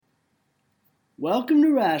Welcome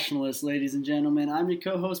to Rationalist, ladies and gentlemen. I'm your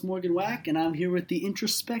co-host Morgan Wack, and I'm here with the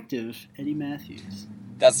introspective Eddie Matthews.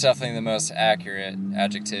 That's definitely the most accurate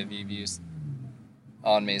adjective you've used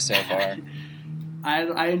on me so far.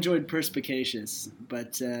 I enjoyed perspicacious,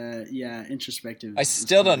 but introspective. I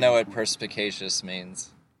still don't know what perspicacious means.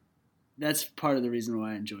 That's part of the reason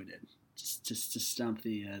why I enjoyed it. Just to stump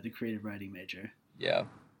the creative writing major. Yeah.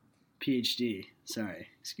 PhD. Sorry,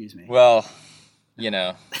 excuse me. Well,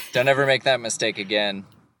 don't ever make that mistake again.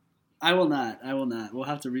 I will not. We'll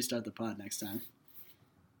have to restart the pod next time.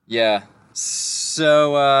 Yeah.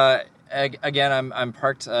 So, again, I'm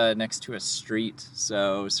parked next to a street,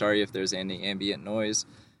 so sorry if there's any ambient noise.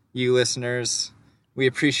 You listeners, we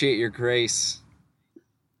appreciate your grace.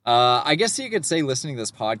 I guess you could say listening to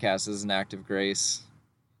this podcast is an act of grace,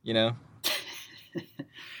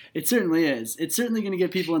 It certainly is. It's certainly going to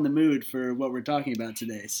get people in the mood for what we're talking about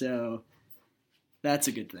today, so that's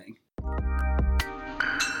a good thing.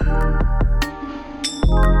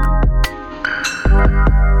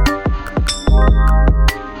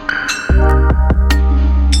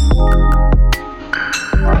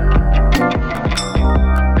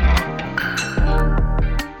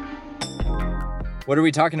 What are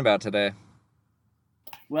we talking about today?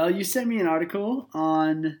 Well, you sent me an article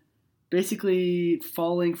on basically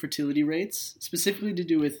falling fertility rates, specifically to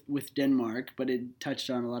do with Denmark, but it touched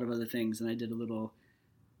on a lot of other things, and I did a little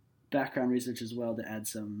background research as well to add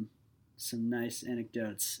some nice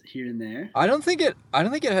anecdotes here and there. I don't think it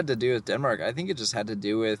had to do with Denmark. I think it just had to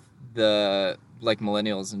do with the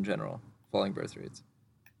millennials in general falling birth rates.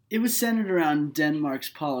 It was centered around Denmark's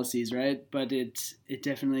policies, right? But it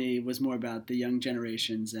definitely was more about the young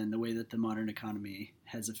generations and the way that the modern economy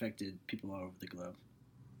has affected people all over the globe.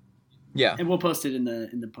 Yeah. And we'll post it in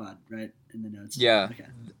the pod, right? In the notes. Yeah. Okay.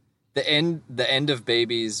 The End of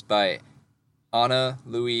Babies by Anna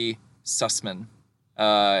Louise Sussman,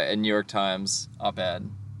 a New York Times op-ed.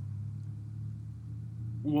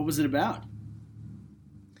 What was it about?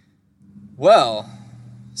 Well,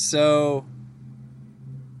 so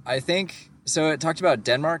it talked about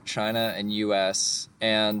Denmark, China, and U.S.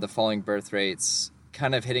 and the falling birth rates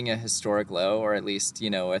kind of hitting a historic low, or at least,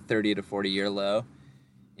 a 30 to 40 year low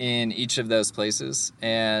in each of those places,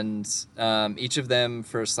 and each of them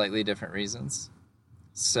for slightly different reasons.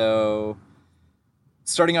 So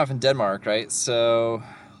starting off in Denmark, right? So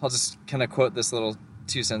I'll just kind of quote this little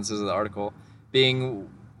 2 sentences of the article. Being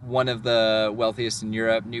one of the wealthiest in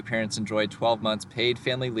Europe, new parents enjoy 12 months paid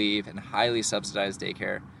family leave and highly subsidized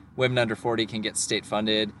daycare. Women under 40 can get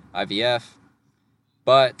state-funded IVF,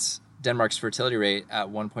 but Denmark's fertility rate at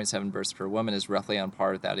 1.7 births per woman is roughly on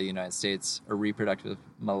par with that of the United States. A reproductive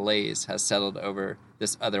malaise has settled over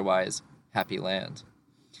this otherwise happy land.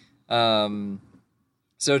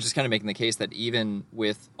 So just kind of making the case that even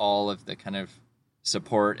with all of the kind of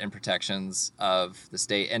support and protections of the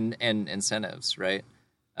state and incentives, right,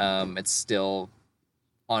 it's still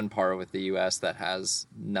on par with the U.S. that has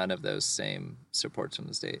none of those same supports from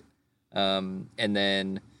the state. And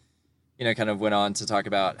then kind of went on to talk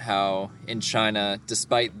about how in China,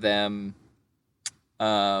 despite them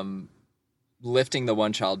lifting the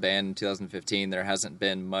one-child ban in 2015, there hasn't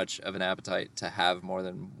been much of an appetite to have more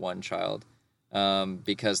than one child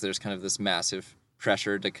because there's kind of this massive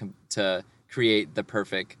pressure to create the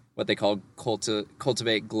perfect, what they call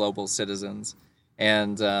cultivate global citizens,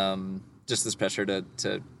 and just this pressure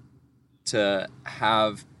to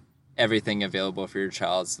have everything available for your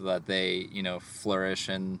child so that they, flourish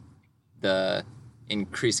in the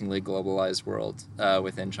increasingly globalized world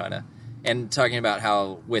within China. And talking about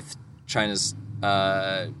how with China's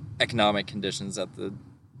economic conditions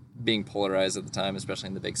being polarized at the time, especially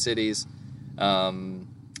in the big cities,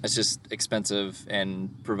 it's just expensive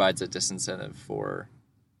and provides a disincentive for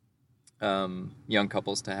young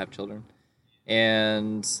couples to have children.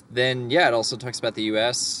 And then, it also talks about the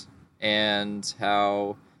U.S. and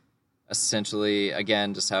how essentially,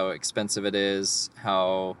 again, just how expensive it is,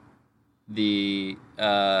 how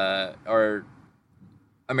our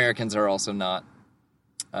Americans are also not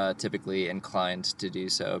typically inclined to do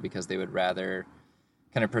so because they would rather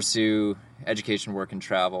kind of pursue education, work, and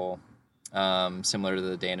travel, similar to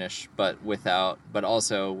the Danish, but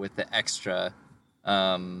also with the extra,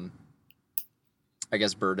 burden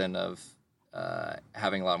of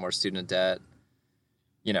having a lot more student debt,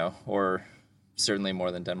 or certainly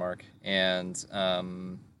more than Denmark, and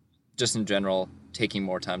just in general, taking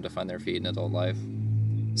more time to find their feet in adult life.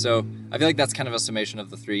 So I feel like that's kind of a summation of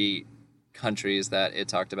the 3 countries that it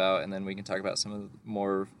talked about, and then we can talk about some of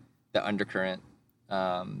the undercurrent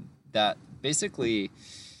that basically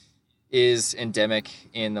is endemic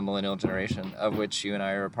in the millennial generation, of which you and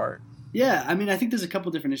I are a part. Yeah, I mean, I think there's a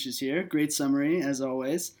couple different issues here. Great summary, as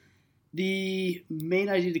always. The main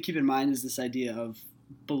idea to keep in mind is this idea of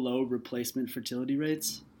below replacement fertility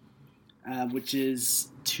rates, which is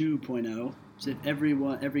 2.0. So if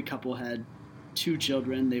every couple had two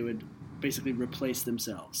children, they would basically replace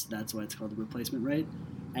themselves. That's why it's called the replacement rate.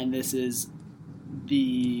 And this is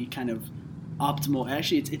the kind of optimal.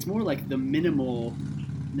 Actually, it's more like the minimal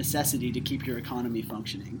necessity to keep your economy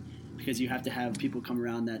functioning, because you have to have people come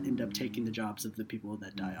around that end up taking the jobs of the people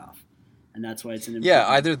that die off, and that's why it's an Yeah,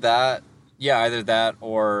 either that,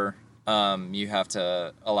 or you have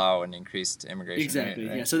to allow an increased immigration exactly rate,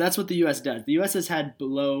 right? Yeah. So that's what the U.S. does. The U.S. has had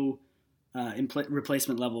below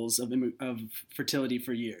replacement levels of fertility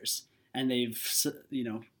for years, and they've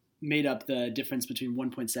made up the difference between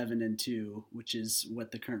 1.7 and 2, which is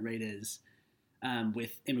what the current rate is,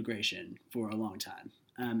 with immigration for a long time.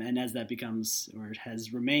 And as that becomes, or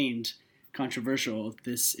has remained, controversial,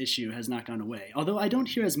 this issue has not gone away. Although I don't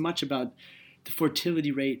hear as much about the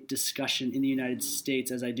fertility rate discussion in the United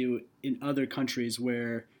States as I do in other countries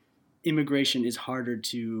where immigration is harder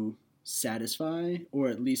to satisfy, or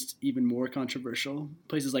at least even more controversial.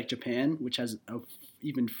 Places like Japan, which has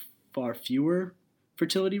even far fewer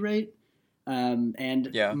fertility rate,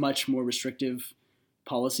 and much more restrictive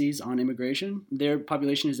policies on immigration. Their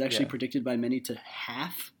population is actually predicted by many to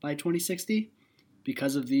half by 2060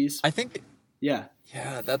 because of these. I think. Yeah,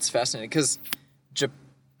 that's fascinating, because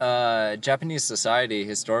Japanese society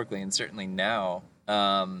historically, and certainly now,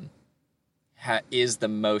 is the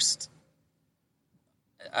most,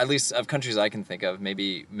 at least of countries I can think of.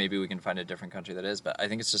 Maybe we can find a different country that is, but I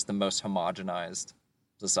think it's just the most homogenized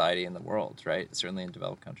society in the world, right? Certainly in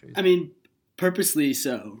developed countries. I mean, purposely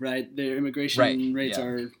so, right? Their immigration rates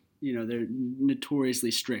are, they're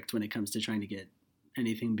notoriously strict when it comes to trying to get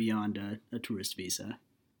anything beyond a tourist visa.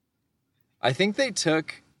 I think they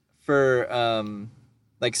took, for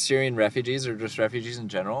like Syrian refugees or just refugees in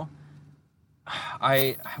general,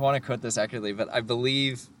 I want to quote this accurately, but I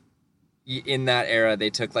believe in that era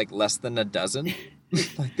they took like less than a dozen,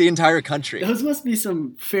 like the entire country. Those must be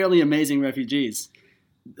some fairly amazing refugees.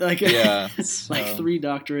 Like, so, like 3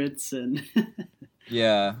 doctorates and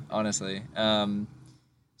yeah, honestly.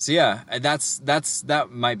 So yeah, that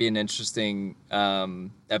might be an interesting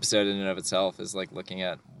episode in and of itself, is like looking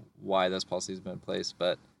at why those policies have been in place.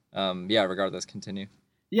 But regardless, continue.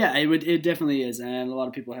 Yeah, it definitely is, and a lot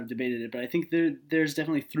of people have debated it, but I think there's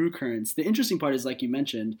definitely through currents. The interesting part is, like you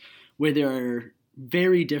mentioned, where there are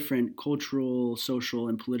very different cultural, social,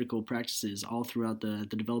 and political practices all throughout the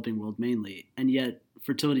developing world mainly, and yet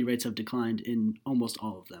fertility rates have declined in almost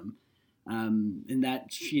all of them. And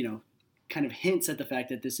that, kind of hints at the fact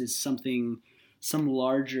that this is some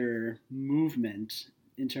larger movement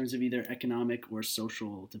in terms of either economic or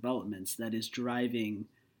social developments that is driving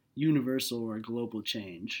universal or global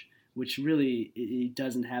change, which really it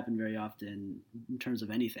doesn't happen very often in terms of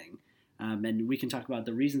anything. And we can talk about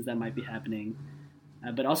the reasons that might be happening.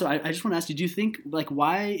 But also, I just want to ask you, do you think, like,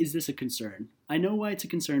 why is this a concern? I know why it's a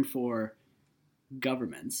concern for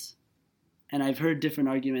governments, and I've heard different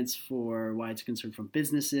arguments for why it's a concern from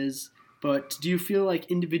businesses, but do you feel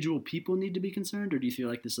like individual people need to be concerned, or do you feel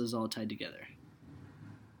like this is all tied together?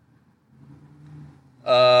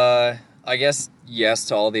 I guess yes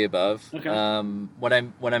to all the above. Okay.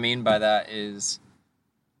 What I mean by that is,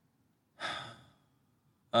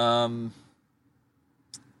 I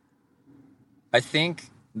think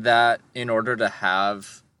that in order to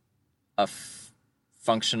have a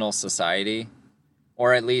functional society,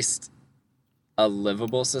 or at least a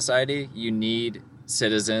livable society, you need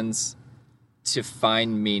citizens to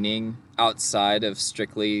find meaning outside of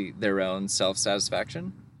strictly their own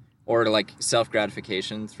self-satisfaction, or like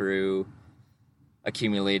self-gratification through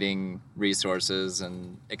accumulating resources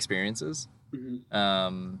and experiences.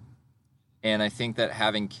 Mm-hmm. And I think that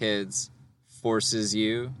having kids forces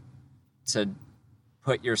you to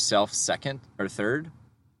put yourself second or third.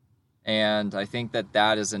 And I think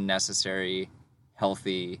that is a necessary,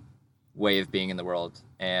 healthy way of being in the world.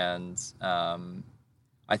 And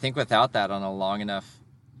I think without that, on a long enough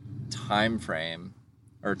timeline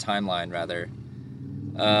rather,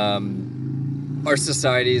 our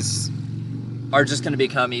societies are just going to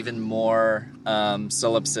become even more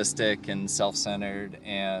solipsistic and self-centered,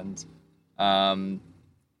 and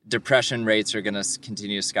depression rates are going to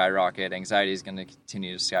continue to skyrocket. Anxiety is going to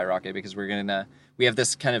continue to skyrocket, because we have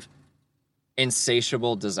this kind of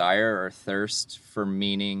insatiable desire or thirst for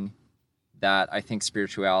meaning that I think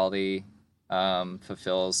spirituality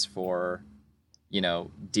fulfills for,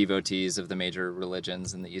 devotees of the major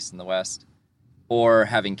religions in the East and the West, or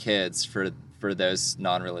having kids for those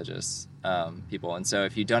non-religious. people. And so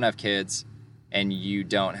if you don't have kids and you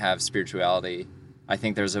don't have spirituality, I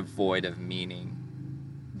think there's a void of meaning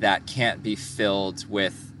that can't be filled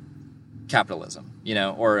with capitalism,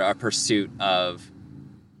 or a pursuit of,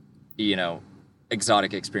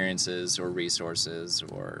 exotic experiences or resources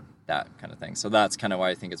or that kind of thing. So that's kind of why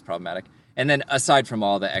I think it's problematic. And then aside from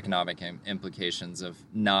all the economic implications of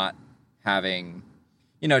not having,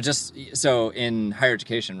 just so in higher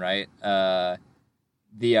education, right?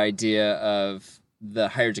 The idea of the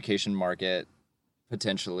higher education market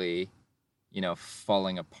potentially,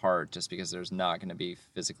 falling apart just because there's not going to be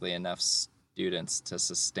physically enough students to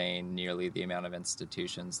sustain nearly the amount of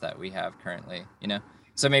institutions that we have currently,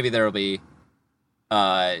 So maybe there will be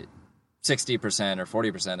 60% or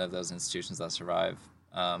 40% of those institutions that survive.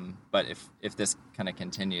 But if this kind of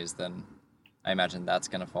continues, then I imagine that's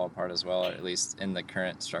going to fall apart as well, or at least in the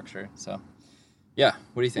current structure. So, yeah,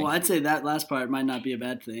 what do you think? Well, I'd say that last part might not be a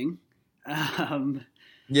bad thing.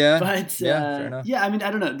 Yeah, but fair enough. I mean,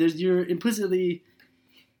 I don't know. You're implicitly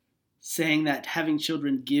saying that having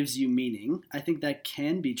children gives you meaning. I think that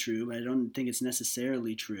can be true, but I don't think it's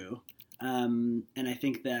necessarily true. And I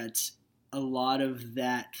think that a lot of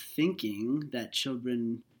that thinking that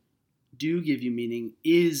children do give you meaning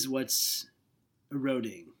is what's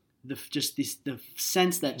eroding. The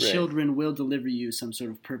sense that children will deliver you some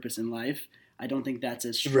sort of purpose in life. I don't think that's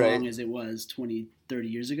as strong as it was 20, 30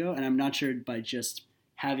 years ago. And I'm not sure by just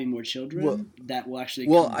having more children that will actually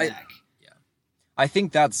come back. Yeah. I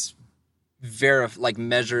think that's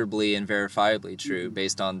measurably and verifiably true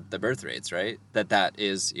based on the birth rates, right? That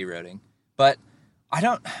is eroding. But I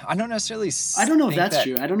don't necessarily I don't know if that's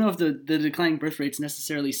true. I don't know if the declining birth rates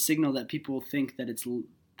necessarily signal that people think that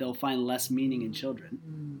they'll find less meaning in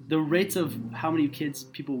children. The rates of how many kids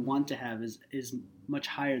people want to have is much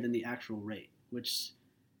higher than the actual rate, which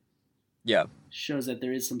shows that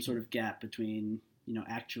there is some sort of gap between,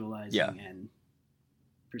 actualizing and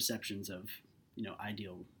perceptions of,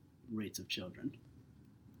 ideal rates of children.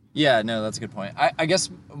 Yeah, no, that's a good point. I guess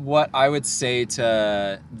what I would say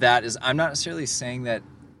to that is I'm not necessarily saying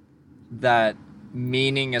that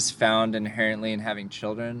meaning is found inherently in having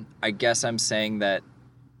children. I guess I'm saying that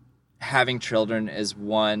having children is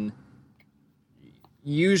one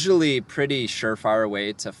usually pretty surefire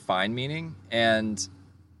way to find meaning. And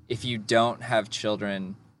if you don't have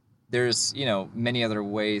children, there's, many other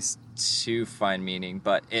ways to find meaning,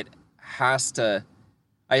 but it has to,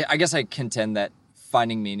 I guess I contend that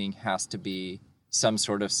finding meaning has to be some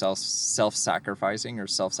sort of self-sacrificing or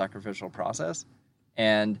self-sacrificial process.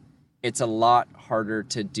 And it's a lot harder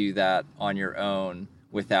to do that on your own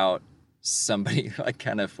without somebody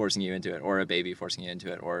kind of forcing you into it, or a baby forcing you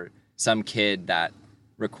into it, or some kid that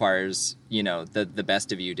requires, the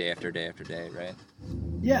best of you day after day after day, right?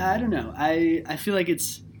 Yeah, I don't know. I feel like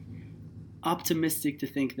it's optimistic to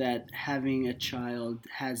think that having a child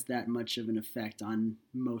has that much of an effect on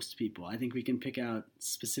most people. I think we can pick out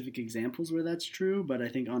specific examples where that's true, but I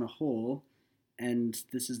think on a whole, and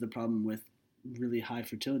this is the problem with really high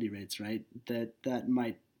fertility rates, right, that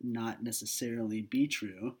might not necessarily be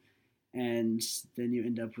true. And then you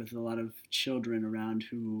end up with a lot of children around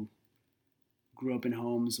who grew up in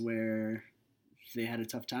homes where they had a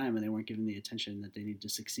tough time and they weren't given the attention that they need to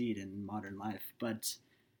succeed in modern life. But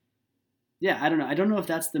yeah, I don't know. I don't know if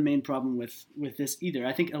that's the main problem with this either.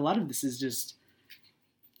 I think a lot of this is just,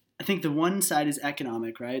 I think the one side is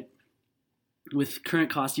economic, right? With current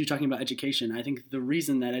costs, you're talking about education. I think the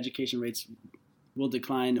reason that education rates will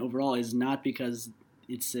decline overall is not because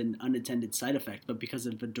it's an unintended side effect, but because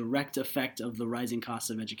of the direct effect of the rising costs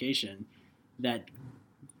of education that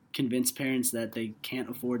convince parents that they can't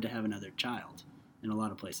afford to have another child in a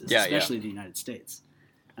lot of places, especially the United States.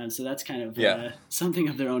 And so that's kind of something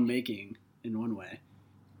of their own making in one way.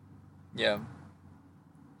 Yeah.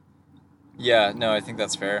 Yeah, no, I think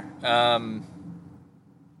that's fair.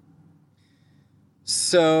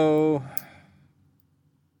 So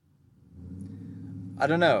I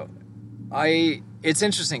don't know. It's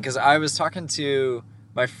interesting because I was talking to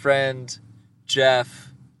my friend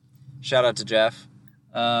Jeff. Shout out to Jeff.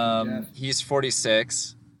 He's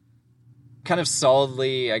 46, kind of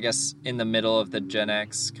solidly, I guess, in the middle of the Gen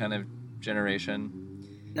X kind of generation.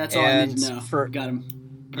 That's all I need to know. Got him.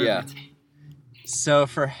 Perfect. Yeah. So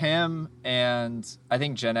for him, and I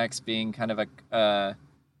think Gen X being kind of a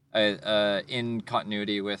in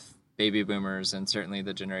continuity with baby boomers, and certainly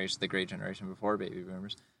the great generation before baby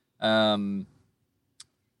boomers,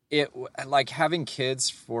 it like having kids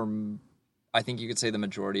for, I think you could say the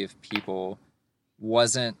majority of people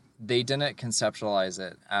they didn't conceptualize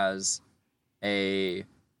it as a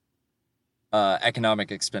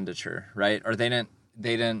economic expenditure, right? Or they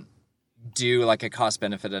didn't do like a cost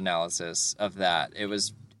benefit analysis of that.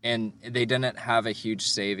 And they didn't have a huge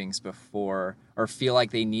savings before, or feel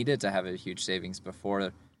like they needed to have a huge savings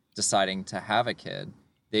before deciding to have a kid.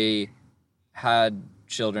 They had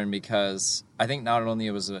children because I think not only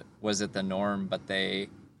was it the norm, but I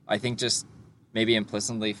think just maybe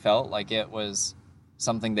implicitly felt like it was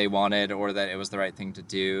something they wanted, or that it was the right thing to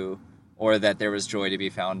do, or that there was joy to be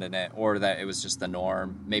found in it, or that it was just the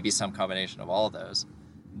norm, maybe some combination of all of those.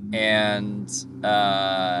 And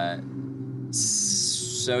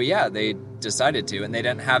so yeah, they decided to, and they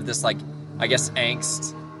didn't have this, like, I guess,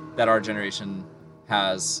 angst that our generation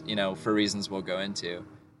has, for reasons we'll go into,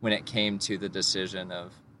 when it came to the decision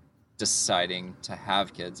of deciding to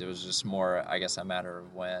have kids. It was just more, I guess, a matter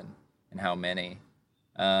of when and how many.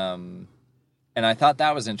 And I thought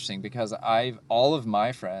that was interesting because all of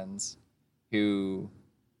my friends who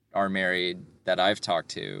are married that I've talked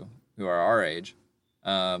to who are our age,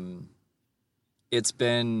 it's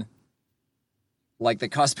been like the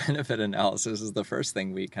cost benefit analysis is the first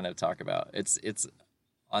thing we kind of talk about. It's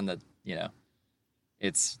on the,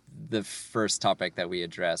 it's the first topic that we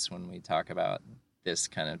address when we talk about this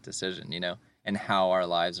kind of decision, and how our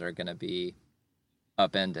lives are going to be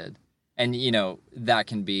upended. And, that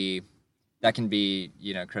can be,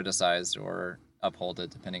 criticized or upholded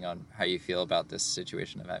depending on how you feel about this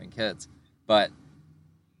situation of having kids. But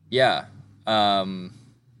yeah, I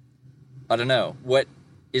don't know. What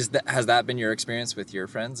is that? Has that been your experience with your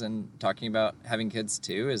friends and talking about having kids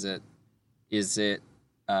too? Is it,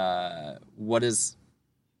 what is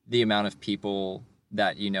the amount of people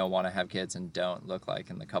that want to have kids and don't look like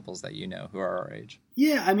in the couples that who are our age?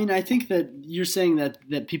 Yeah, I mean, I think that you're saying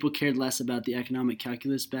that people cared less about the economic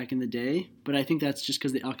calculus back in the day, but I think that's just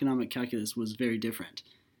because the economic calculus was very different.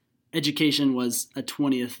 Education was a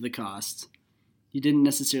 20th the cost. You didn't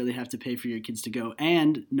necessarily have to pay for your kids to go,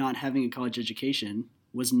 and not having a college education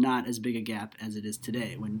was not as big a gap as it is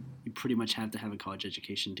today, when you pretty much have to have a college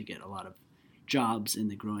education to get a lot of jobs in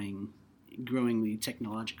the growingly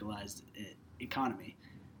technologicalized economy.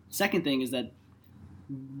 Second thing is that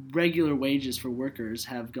regular wages for workers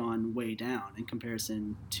have gone way down in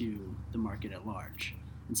comparison to the market at large.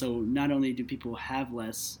 And so not only do people have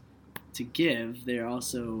less to give, they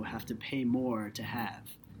also have to pay more to have.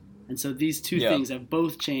 And so these two things have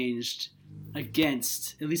both changed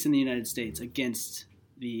against, at least in the United States, against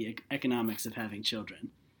the economics of having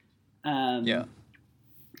children. And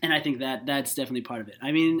I think that's definitely part of it.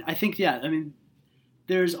 I mean,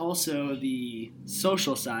 there's also the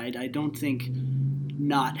social side. I don't think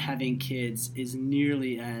not having kids is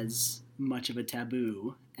nearly as much of a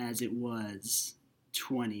taboo as it was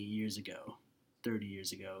 20 years ago, 30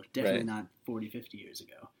 years ago, definitely not 40, 50 years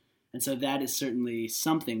ago. And so that is certainly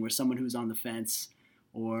something where someone who's on the fence,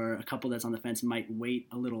 or a couple that's on the fence, might wait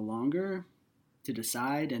a little longer to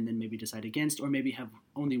decide, and then maybe decide against, or maybe have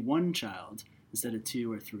only one child instead of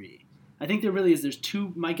 2 or 3. I think there really is,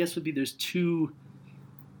 my guess would be there's 2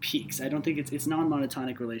 peaks. I don't think it's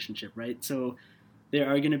non-monotonic relationship, right? So there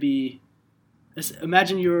are going to be,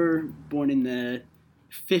 imagine you're born in the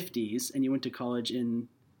 50s and you went to college in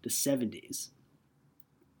the 70s.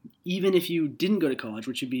 Even if you didn't go to college,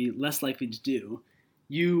 which you'd be less likely to do,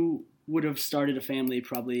 you would have started a family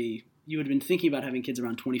probably, you would have been thinking about having kids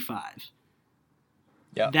around 25.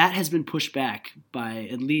 Yeah. That has been pushed back by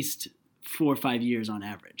at least 4 or 5 years on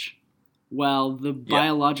average. While the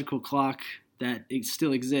biological clock that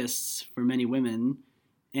still exists for many women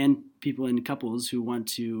and people in couples who want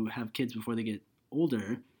to have kids before they get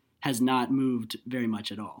older has not moved very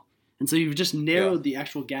much at all. And so you've just narrowed the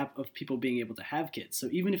actual gap of people being able to have kids. So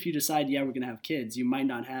even if you decide, we're going to have kids, you might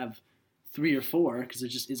not have 3 or 4 because there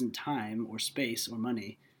just isn't time or space or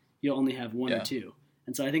money. You'll only have 1 or 2.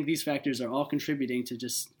 And so I think these factors are all contributing to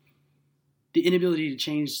just the inability to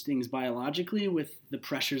change things biologically with the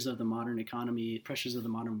pressures of the modern economy, pressures of the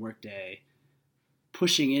modern workday,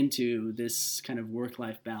 pushing into this kind of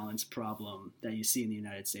work-life balance problem that you see in the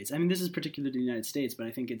United States. I mean, this is particular to the United States, but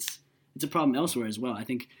I think it's a problem elsewhere as well. I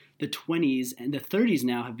think the 20s and the 30s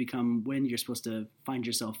now have become when you're supposed to find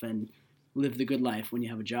yourself and live the good life when you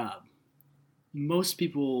have a job. Most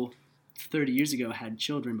people 30 years ago had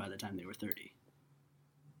children by the time they were 30.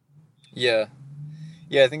 Yeah,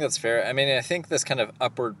 I think that's fair. I mean, I think this kind of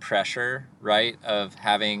upward pressure, right, of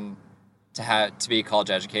having to be college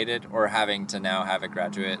educated or having to now have a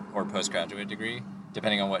graduate or postgraduate degree,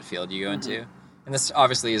 depending on what field you go into. And this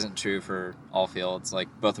obviously isn't true for all fields. Like,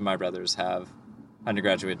 both of my brothers have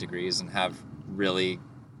undergraduate degrees and have really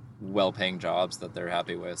well-paying jobs that they're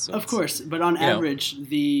happy with. So of course, but on average,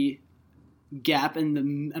 the gap in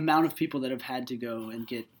the amount of people that have had to go and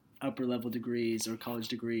get upper level degrees or college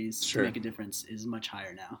degrees Sure. to make a difference is much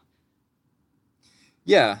higher now.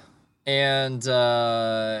 Yeah, and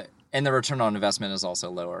the return on investment is also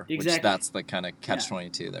lower. Exactly. Which that's the kind of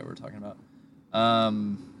catch-22 that we're talking about.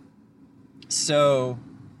 So,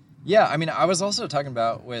 yeah, I mean, I was also talking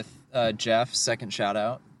about with Jeff, second shout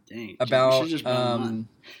out, Dang. about Jeff, we should've just brought him on.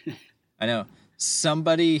 I know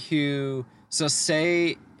somebody who so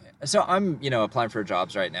I'm applying for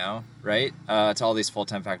jobs right now, right? To all these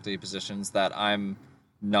full-time faculty positions that I'm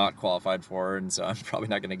not qualified for, and so I'm probably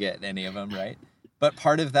not going to get any of them, right? But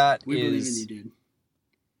part of that We believe in you, dude.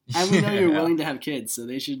 And we know you're willing to have kids, so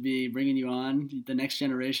they should be bringing you on, the next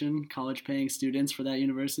generation, college-paying students for that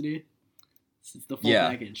university. It's the full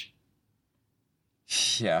package.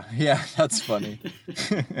 Yeah, that's funny.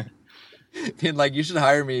 Being like, you should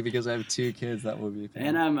hire me because I have 2 kids. That would be funny.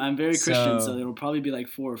 And I'm very Christian, so it'll probably be like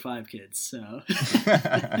 4 or 5 kids. So.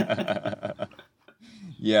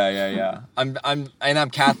 Yeah. I'm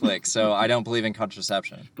Catholic, so I don't believe in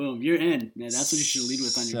contraception. Boom, you're in. Man, that's what you should lead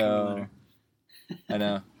with on your cover letter. I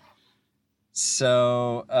know.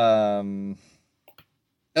 So,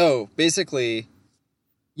 basically,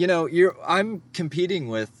 I'm competing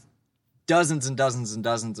with dozens and dozens and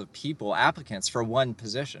dozens of applicants for one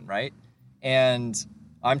position, right? And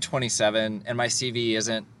I'm 27, and my CV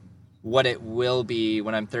isn't what it will be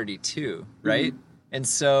when I'm 32, right? Mm-hmm. And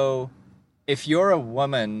so if you're a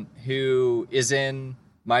woman who is in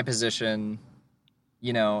my position,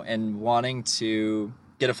 and wanting to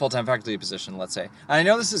get a full-time faculty position, let's say, and I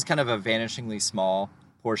know this is kind of a vanishingly small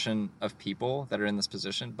portion of people that are in this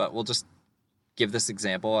position, but we'll just give this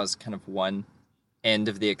example as kind of one end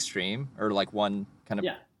of the extreme, or like one kind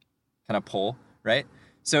of pole, right?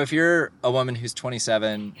 So if you're a woman who's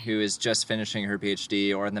 27, who is just finishing her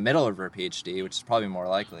PhD or in the middle of her PhD, which is probably more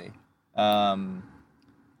likely, and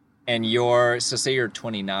say you're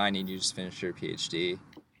 29 and you just finished your PhD,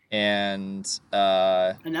 and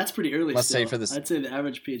that's pretty early. Let's still. say for this, I'd say the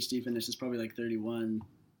average PhD finish is probably like 31.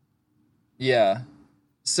 Yeah.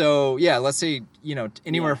 So yeah, let's say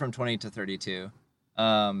anywhere from 20 to 32.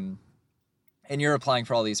 And you're applying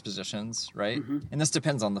for all these positions, right? Mm-hmm. And this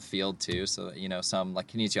depends on the field too. So, some like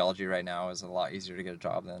kinesiology right now is a lot easier to get a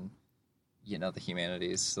job than, the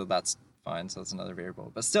humanities. So that's fine. So that's another variable.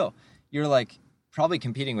 But still, you're like probably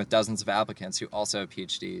competing with dozens of applicants who also have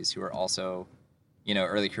PhDs, who are also,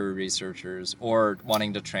 early career researchers, or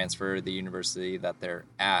wanting to transfer the university that they're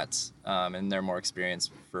at, and they're more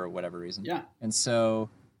experienced for whatever reason. Yeah. And so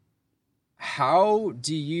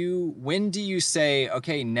when do you say,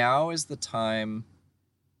 okay, now is the time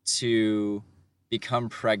to become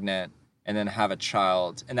pregnant and then have a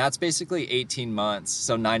child? And that's basically 18 months.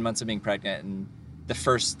 So 9 months of being pregnant and the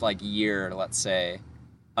first year, let's say,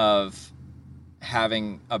 of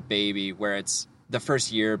having a baby, where it's the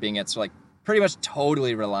first year being it's pretty much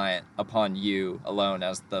totally reliant upon you alone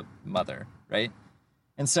as the mother, right?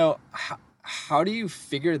 And so how do you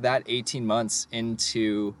figure that 18 months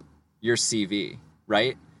into your CV,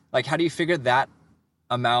 right? How do you figure that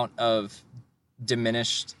amount of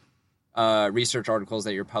diminished research articles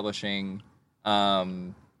that you're publishing,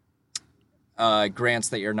 grants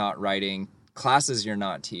that you're not writing, classes you're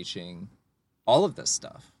not teaching, all of this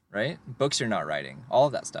stuff, right? Books you're not writing, all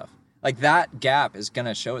of that stuff. That gap is going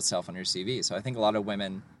to show itself on your CV. So I think a lot of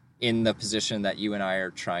women in the position that you and I are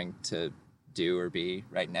trying to do or be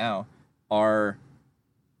right now are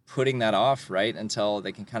putting that off, right, until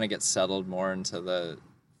they can kind of get settled more into the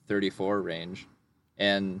 34 range.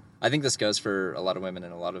 And I think this goes for a lot of women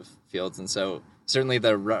in a lot of fields. And so certainly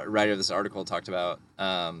the writer of this article talked about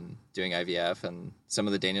doing IVF, and some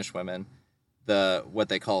of the Danish women, what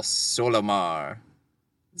they call solomar,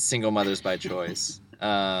 single mothers by choice,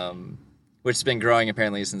 which has been growing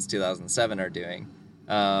apparently since 2007, are doing.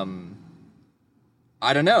 I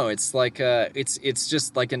don't know. It's it's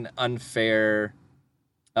just like an unfair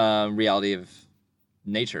reality of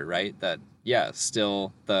nature, right? That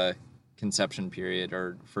still the conception period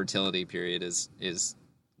or fertility period is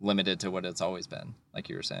limited to what it's always been, like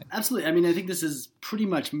you were saying. Absolutely. I mean, I think this is pretty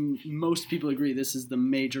much, most people agree, this is the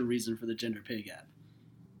major reason for the gender pay gap.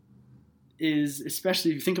 Is especially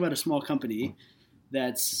if you think about a small company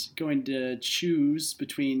that's going to choose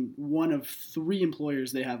between one of 3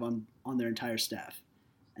 employers they have on their entire staff,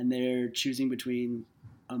 and they're choosing between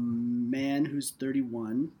a man who's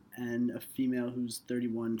 31 and a female who's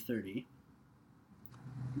 31, 30.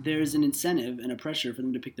 There's an incentive and a pressure for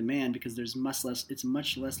them to pick the man, because it's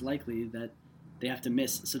much less likely that they have to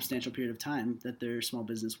miss a substantial period of time that their small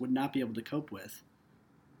business would not be able to cope with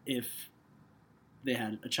if they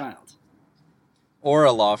had a child. Or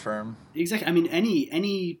a law firm. Exactly. I mean,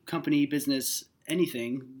 any company, business,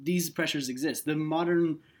 anything, these pressures exist. The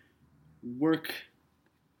modern work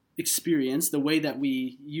experience, the way that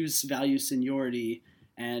we value seniority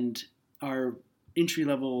and our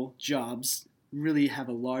entry-level jobs really have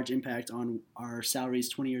a large impact on our salaries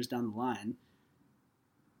 20 years down the line,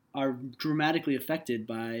 are dramatically affected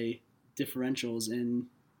by differentials in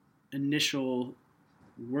initial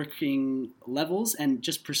working levels and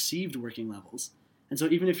just perceived working levels. And so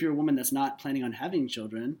even if you're a woman that's not planning on having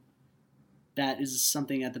children, that is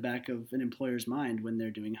something at the back of an employer's mind when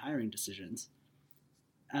they're doing hiring decisions.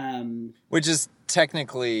 Which is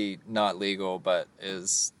technically not legal, but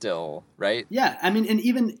is still, right? Yeah, I mean, and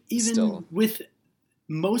even Still. with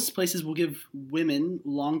most places will give women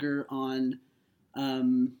longer on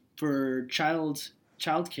for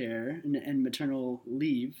childcare and maternal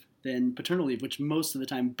leave than paternal leave, which most of the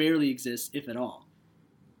time barely exists, if at all.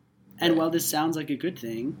 And while this sounds like a good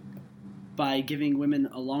thing, by giving women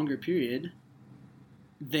a longer period,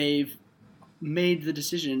 they've made the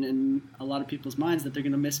decision in a lot of people's minds that they're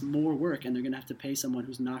going to miss more work and they're going to have to pay someone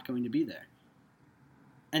who's not going to be there.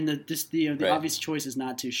 And the obvious choice is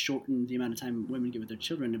not to shorten the amount of time women get with their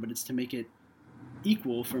children, but it's to make it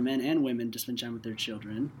equal for men and women to spend time with their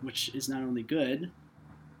children, which is not only good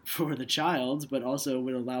for the child, but also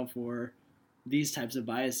would allow for these types of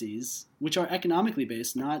biases, which are economically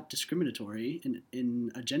based, not discriminatory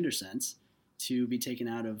in a gender sense, to be taken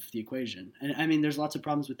out of the equation. And I mean, there's lots of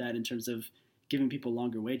problems with that in terms of giving people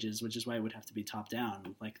longer wages, which is why it would have to be top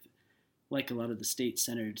down, like a lot of the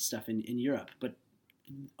state-centered stuff in Europe. But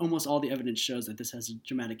almost all the evidence shows that this has a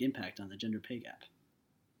dramatic impact on the gender pay gap.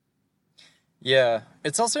 Yeah,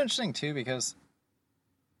 it's also interesting too because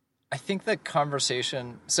I think the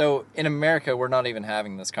conversation. So in America, we're not even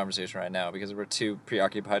having this conversation right now because we're too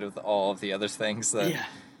preoccupied with all of the other things that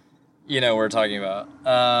we're talking about.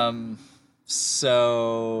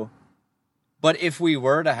 But if we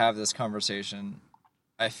were to have this conversation,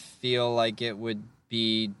 I feel like it would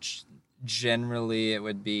be generally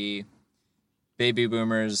baby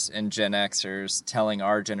boomers and Gen Xers telling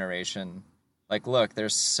our generation, like, look,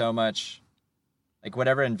 there's so much, like,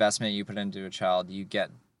 whatever investment you put into a child, you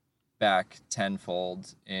get back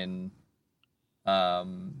tenfold in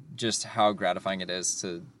just how gratifying it is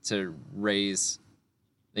to raise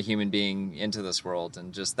the human being into this world.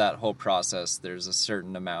 And just that whole process, there's a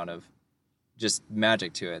certain amount of just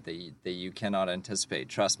magic to it that you cannot anticipate.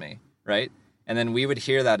 Trust me, right? And then we would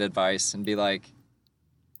hear that advice and be like,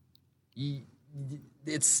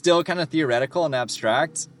 it's still kind of theoretical and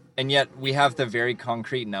abstract, and yet we have the very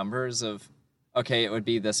concrete numbers of, okay, it would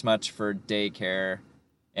be this much for daycare,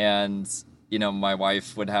 and my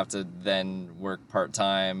wife would have to then work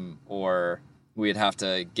part-time, or we'd have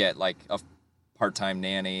to get like a part-time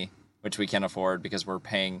nanny, which we can't afford because we're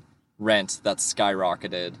paying rent that's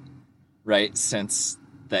skyrocketed, right, since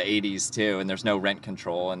the 80s too, and there's no rent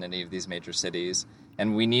control in any of these major cities.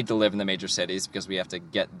 And we need to live in the major cities because we have to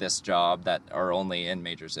get this job that are only in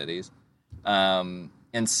major cities. And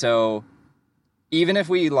so even if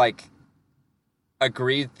we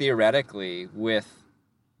agreed theoretically with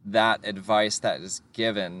that advice that is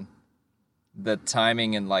given, the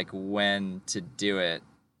timing and when to do it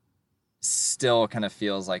still kind of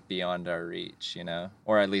feels like beyond our reach,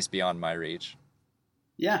 or at least beyond my reach.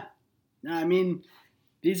 Yeah. I mean,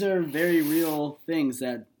 these are very real things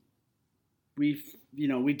that we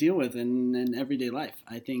deal with in everyday life.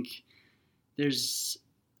 I think it's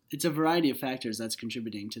a variety of factors that's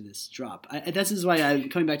contributing to this drop. This is why I'm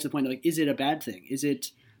coming back to the point of, is it a bad thing?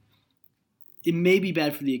 It may be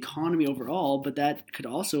bad for the economy overall, but that could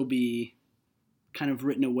also be kind of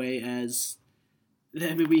written away as,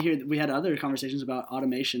 I mean, we had other conversations about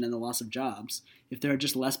automation and the loss of jobs. If there are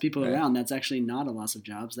just less people around, that's actually not a loss of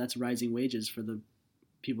jobs. That's rising wages for the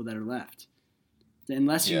people that are left.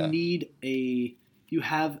 Unless you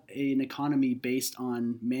have an economy based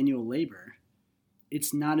on manual labor,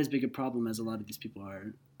 it's not as big a problem as a lot of these people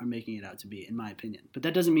are making it out to be, in my opinion. But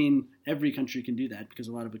that doesn't mean every country can do that, because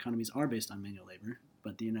a lot of economies are based on manual labor,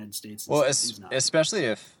 but the United States is not. Especially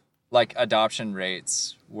if adoption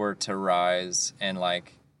rates were to rise and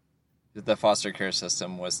the foster care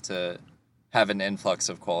system was to have an influx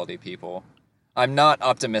of quality people. I'm not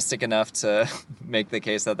optimistic enough to make the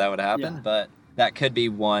case that would happen, but that could be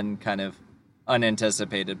one kind of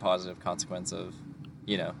unanticipated positive consequence of,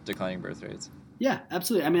 declining birth rates. Yeah,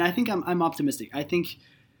 absolutely. I mean, I think I'm optimistic. I think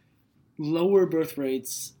lower birth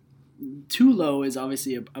rates, too low, is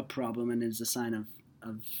obviously a problem and is a sign of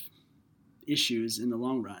issues in the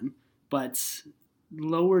long run. But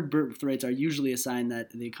lowered birth rates are usually a sign that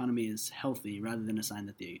the economy is healthy rather than a sign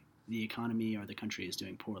that the economy or the country is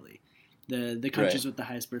doing poorly. The countries with the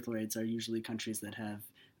highest birth rates are usually countries that have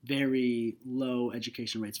very low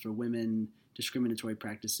education rates for women, discriminatory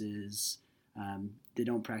practices. They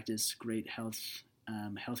don't practice great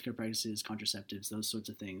healthcare practices, contraceptives, those sorts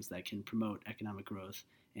of things that can promote economic growth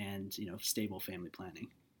and stable family planning.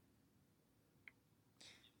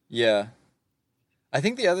 Yeah. I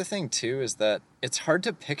think the other thing too is that it's hard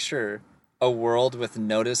to picture a world with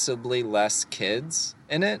noticeably less kids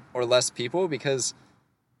in it or less people because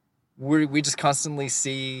we just constantly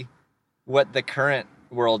see what the current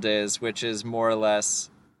world is, which is more or less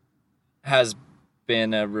has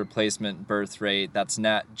been a replacement birth rate that's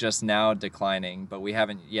not just now declining, but we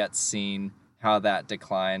haven't yet seen how that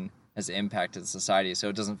decline has impacted society.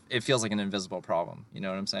 So it feels like an invisible problem. You know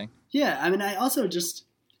what I'm saying? Yeah. I mean, I also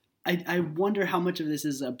I wonder how much of this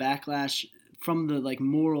is a backlash from the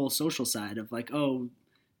moral social side of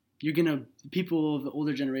people of the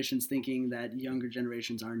older generations thinking that younger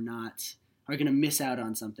generations are gonna miss out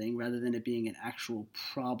on something rather than it being an actual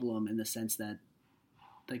problem in the sense that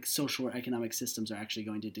social or economic systems are actually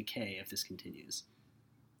going to decay if this continues.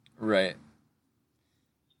 Right.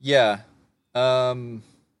 Yeah.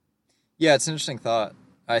 Yeah, it's an interesting thought.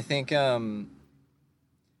 I think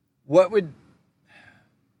what would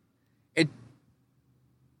it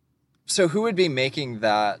so who would be making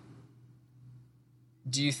that?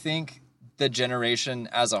 Do you think the generation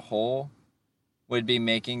as a whole would be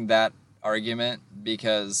making that argument?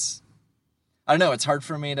 Because I don't know, it's hard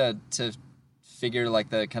for me to figure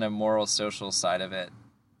the kind of moral social side of it,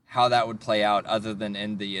 how that would play out other than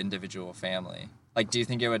in the individual family. Do you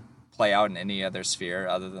think it would play out in any other sphere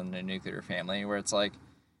other than the nuclear family where it's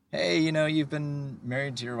hey, you've been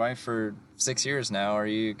married to your wife for 6 years now, or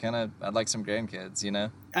I'd like some grandkids,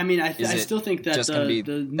 I mean, I still think that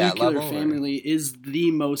the nuclear family is the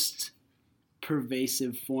most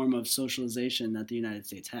pervasive form of socialization that the United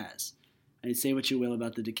States has. I say what you will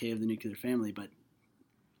about the decay of the nuclear family, but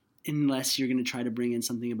unless you're going to try to bring in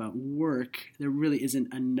something about work, there really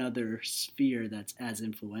isn't another sphere that's as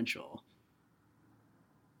influential,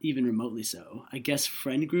 even remotely so. I guess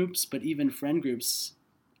friend groups, but even friend groups,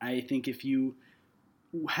 I think if you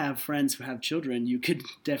have friends who have children, you could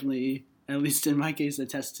definitely, at least in my case,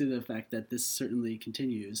 attest to the fact that this certainly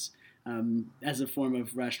continues as a form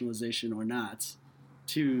of rationalization or not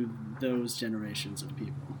to those generations of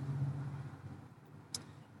people.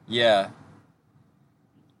 Yeah.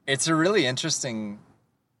 It's a really interesting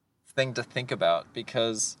thing to think about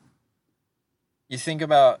because you think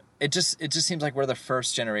about it just seems like we're the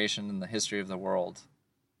first generation in the history of the world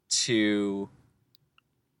to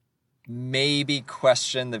maybe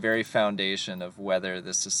question the very foundation of whether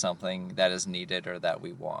this is something that is needed or that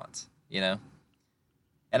we want, And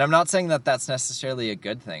I'm not saying that that's necessarily a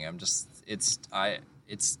good thing. It's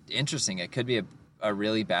interesting. It could be a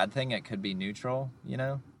really bad thing. It could be neutral,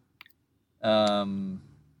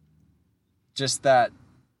 Just that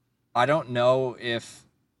I don't know if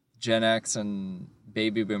Gen X and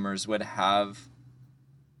baby boomers would have.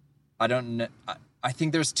 I don't know. I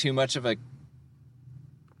think there's too much of a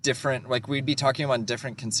different. We'd be talking on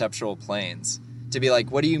different conceptual planes to be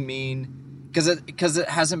what do you mean? Because it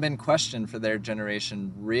hasn't been questioned for their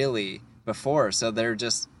generation really before. So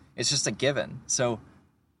it's just a given. So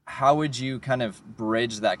how would you kind of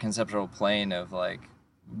bridge that conceptual plane of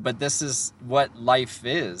but this is what life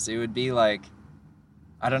is? It would be I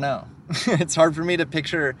don't know. It's hard for me to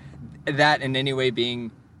picture that in any way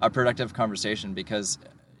being a productive conversation because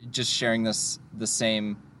just sharing the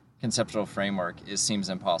same conceptual framework seems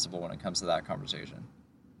impossible when it comes to that conversation.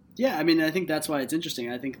 Yeah, I mean, I think that's why it's interesting.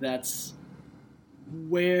 I think that's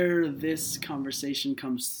where this conversation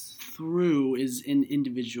comes through is in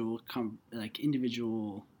individual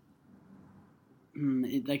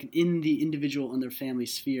in the individual and their family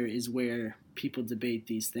sphere is where people debate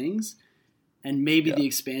these things. And maybe the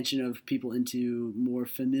expansion of people into more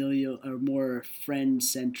familial or more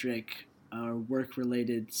friend-centric or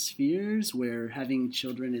work-related spheres where having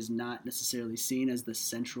children is not necessarily seen as the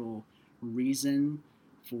central reason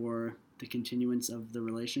for the continuance of the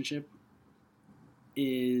relationship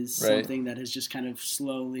is something that has just kind of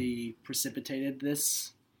slowly precipitated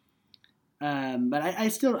this. But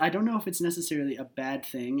I don't know if it's necessarily a bad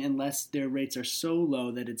thing unless their rates are so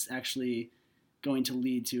low that it's actually going to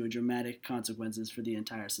lead to dramatic consequences for the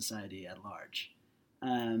entire society at large.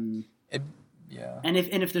 And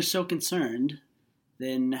if they're so concerned,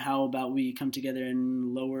 then how about we come together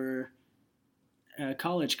and lower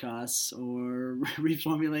college costs or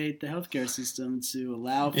reformulate the healthcare system to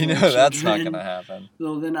allow for children? That's not going to happen.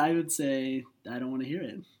 Well, then I would say I don't want to hear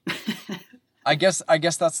it. I guess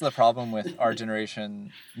that's the problem with our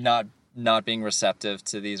generation not not being receptive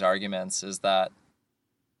to these arguments is that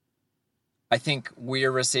I think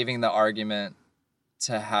we're receiving the argument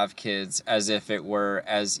to have kids as if it were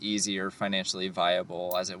as easy or financially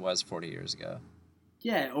viable as it was 40 years ago.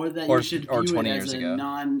 Yeah, or that Or- you should or view 20 it years as a ago.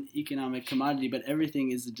 non-economic commodity, but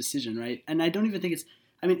everything is a decision, right? And I don't even think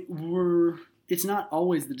it's not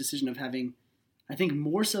always the decision of having, I think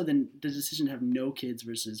more so than the decision to have no kids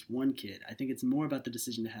versus one kid. I think it's more about the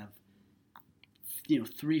decision to have,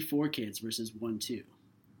 3-4 kids versus 1-2.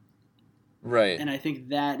 Right. And I think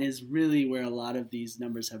that is really where a lot of these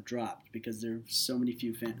numbers have dropped, because there are so many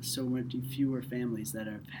fewer families that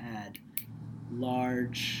have had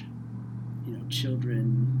large,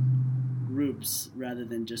 children groups rather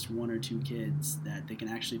than just 1 or 2 kids that they can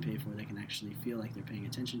actually pay for, they can actually feel like they're paying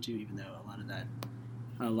attention to, even though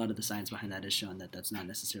a lot of the science behind that is shown that that's not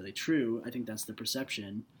necessarily true. I think that's the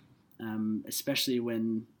perception, especially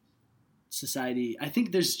when society, I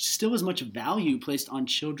think there's still as much value placed on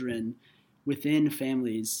children within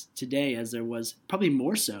families today as there was, probably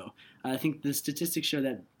more so. I think the statistics show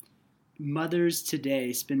that mothers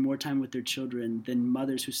today spend more time with their children than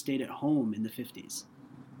mothers who stayed at home in the 50s.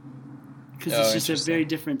 Because it's just a very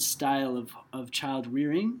different style of child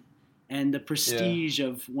rearing, and the prestige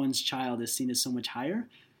of one's child is seen as so much higher.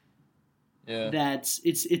 Yeah. That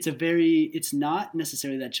it's not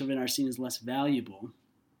necessarily that children are seen as less valuable.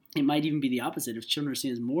 It might even be the opposite. If children are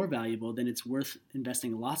seen as more valuable, then it's worth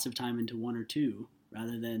investing lots of time into 1 or 2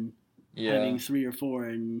 rather than having 3 or 4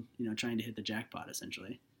 and trying to hit the jackpot,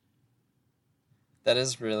 essentially. That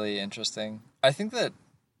is really interesting. I think that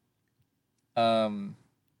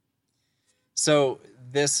so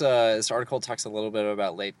this article talks a little bit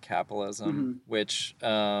about late capitalism, which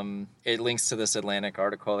it links to this Atlantic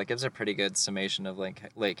article that gives a pretty good summation of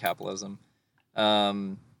late capitalism.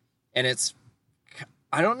 And it's,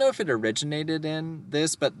 I don't know if it originated in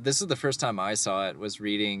this, but this is the first time I saw it, was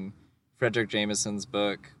reading Frederick Jameson's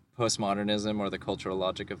book, Postmodernism or the Cultural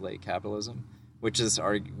Logic of Late Capitalism, which this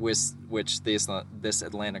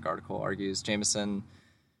Atlantic article argues. Jameson,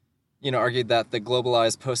 argued that the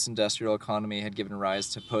globalized post-industrial economy had given rise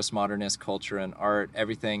to postmodernist culture and art.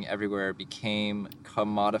 Everything everywhere became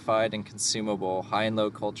commodified and consumable. High and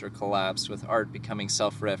low culture collapsed, with art becoming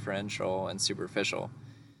self-referential and superficial.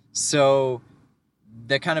 So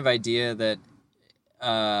the kind of idea that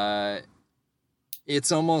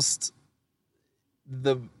it's almost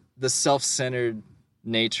the self-centered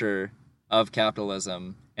nature of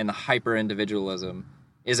capitalism and the hyper-individualism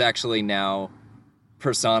is actually now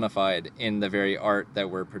personified in the very art that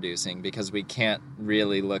we're producing, because we can't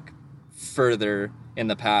really look further in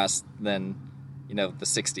the past than the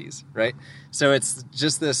 60s, right? So it's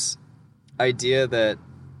just this idea that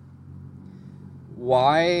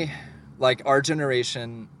why, like, our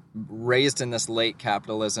generation raised in this late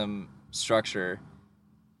capitalism structure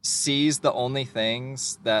sees the only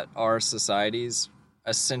things that our societies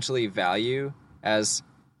essentially value as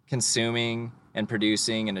consuming and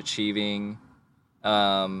producing and achieving,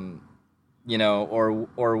 or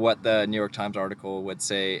what the New York Times article would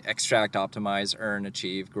say: extract, optimize, earn,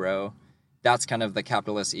 achieve, grow. That's kind of the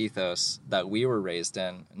capitalist ethos that we were raised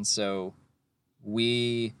in. And so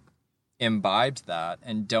we imbibed that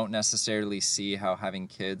and don't necessarily see how having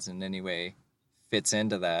kids in any way fits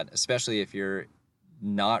into that, especially if you're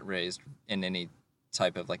not raised in any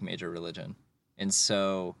type of like major religion. And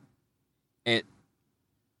so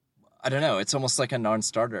I don't know, it's almost like a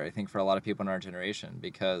non-starter, I think, for a lot of people in our generation,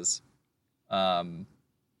 because the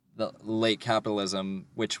late capitalism,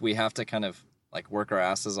 which we have to kind of like work our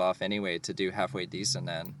asses off anyway to do halfway decent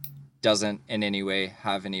in, doesn't in any way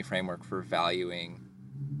have any framework for valuing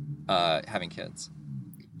having kids.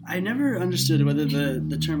 I never understood whether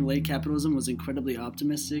the term late capitalism was incredibly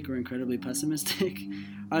optimistic or incredibly pessimistic.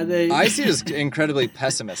 Are they? I see it as incredibly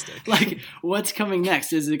pessimistic. Like, what's coming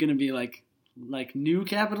next? Is it going to be like new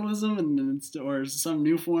capitalism or some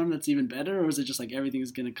new form that's even better, or is it just like everything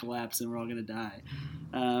is going to collapse and we're all going to die?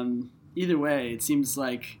 Either way, it seems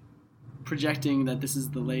like projecting that this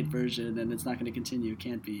is the late version and it's not going to continue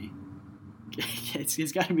can't be.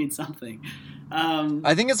 It's got to mean something.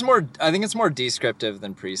 I think it's more descriptive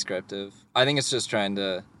than prescriptive. I think it's just trying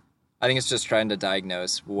to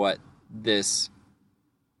diagnose what this,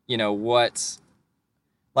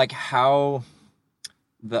 how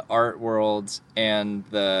the art world and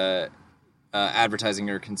the advertising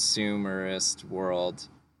or consumerist world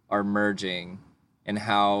are merging, and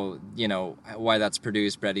how, why that's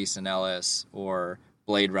produced Bret Easton Ellis or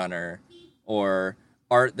Blade Runner, or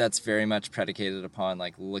art that's very much predicated upon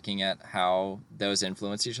like looking at how those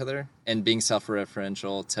influence each other and being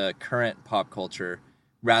self-referential to current pop culture,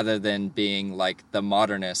 rather than being like the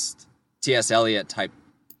modernist T.S. Eliot type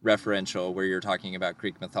referential, where you're talking about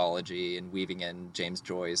Greek mythology and weaving in James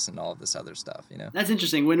Joyce and all of this other stuff, you know? That's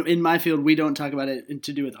interesting. When in my field, we don't talk about it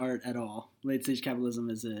to do with art at all. Late stage capitalism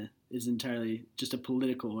is entirely just a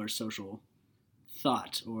political or social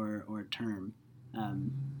thought or term.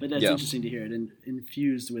 But that's interesting to hear it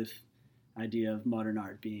infused with idea of modern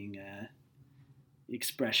art being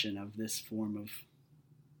expression of this form of,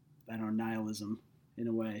 I don't know, nihilism in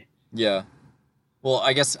a way. Yeah. Well,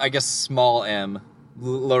 I guess small m,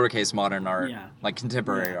 lowercase modern art, like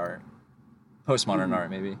contemporary art, postmodern art,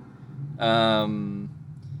 maybe. I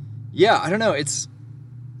don't know. It's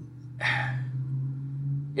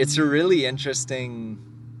a really interesting.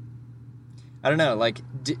 I don't know. Like,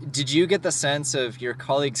 did you get the sense of your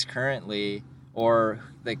colleagues currently, or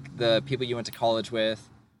like the people you went to college with?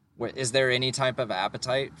 Is there any type of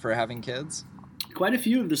appetite for having kids? Quite a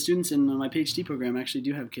few of the students in my PhD program actually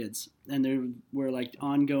do have kids, and there were like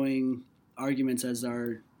ongoing arguments as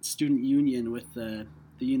our student union with the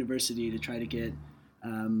university to try to get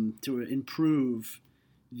to improve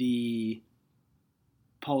the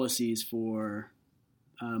policies for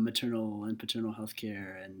maternal and paternal health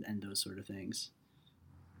care and those sort of things.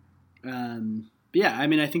 But yeah, I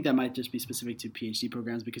mean, I think that might just be specific to PhD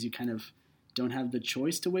programs because you kind of don't have the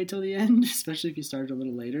choice to wait till the end, especially if you start a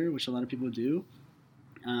little later, which a lot of people do.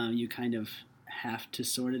 You kind of have to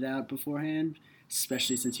sort it out beforehand,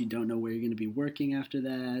 especially since you don't know where you're going to be working after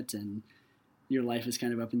that, and your life is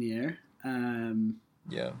kind of up in the air.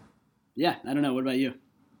 Yeah, I don't know. What about you?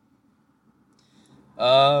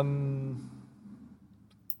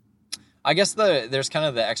 I guess there's kind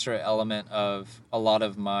of the extra element of a lot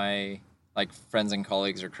of my like friends and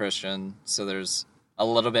colleagues are Christian, so there's a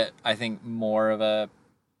little bit, I think, more of a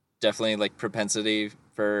definitely like propensity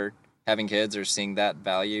for having kids or seeing that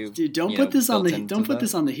value. Dude, don't put this on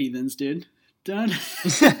the heathens, dude. Don't.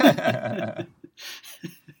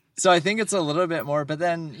 So I think it's a little bit more, but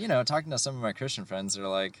then, talking to some of my Christian friends, they're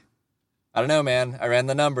like, I don't know, man. I ran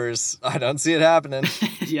the numbers. I don't see it happening.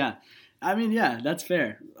 Yeah. I mean, yeah, that's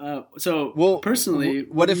fair. Personally,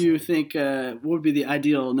 what do you think, what would be the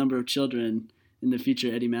ideal number of children in the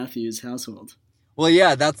future Eddie Matthews household? Well,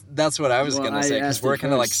 yeah, that's what I was going to say, because we're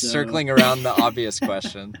kind of circling around the obvious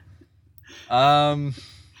question. I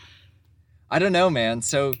don't know, man.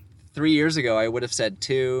 So 3 years ago, I would have said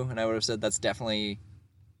 2, and I would have said that's definitely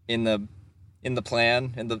in the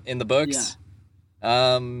plan, in the books.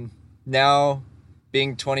 Yeah. Now,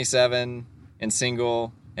 being 27 and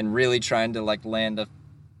single and really trying to like land a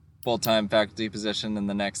full-time faculty position in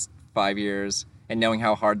the next 5 years, and knowing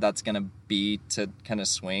how hard that's going to be to kind of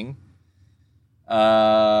swing.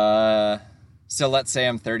 So let's say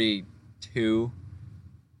I'm 32.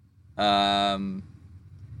 I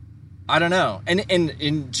don't know. And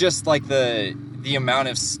in just like the amount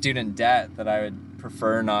of student debt that I would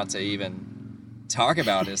prefer not to even talk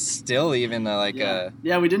about is still even like we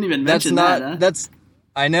didn't even mention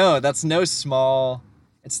I know that's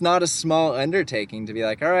it's not a small undertaking to be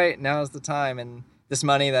like, all right, now's the time, and this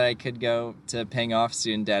money that I could go to paying off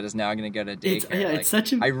student debt is now going to go to daycare. It's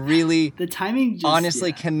such a... I really... The timing just...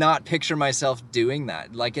 Honestly cannot picture myself doing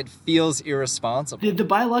that. Like, it feels irresponsible. The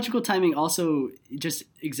biological timing also just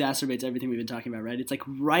exacerbates everything we've been talking about, right? It's like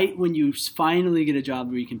right when you finally get a job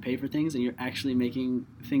where you can pay for things and you're actually making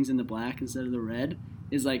things in the black instead of the red,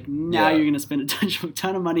 is like now you're going to spend a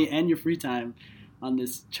ton of money and your free time on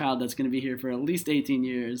this child that's going to be here for at least 18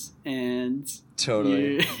 years. And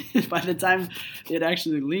totally, by the time it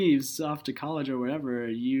actually leaves off to college or wherever,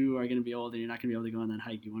 you are going to be old and you're not going to be able to go on that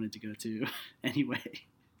hike you wanted to go to anyway.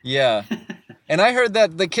 Yeah. And I heard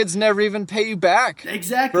that the kids never even pay you back.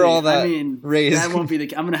 Exactly. For all that raise. That won't be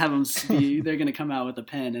I'm going to have them they're going to come out with a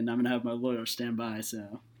pen and I'm going to have my lawyer stand by.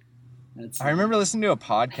 So I remember listening to a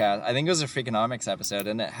podcast. I think it was a Freakonomics episode,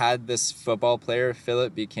 and it had this football player,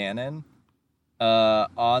 Philip Buchanan,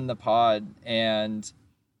 on the pod, and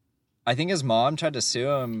I think his mom tried to sue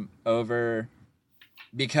him over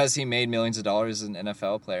because he made millions of dollars as an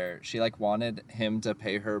NFL player. She wanted him to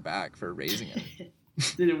pay her back for raising him.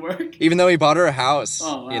 Did it work? Even though he bought her a house,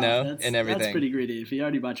 and everything. That's pretty greedy. If he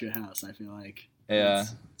already bought you a house, I feel like. Yeah.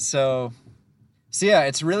 So yeah,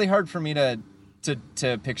 it's really hard for me to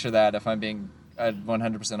picture that, if I'm being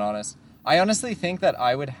 100% honest. I honestly think that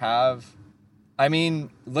I would have. I mean,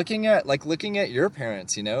 looking at your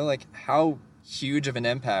parents, how huge of an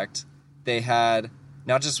impact they had,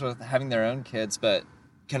 not just with having their own kids, but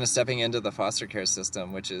kind of stepping into the foster care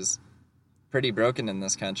system, which is pretty broken in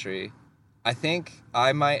this country. I think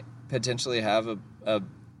I might potentially have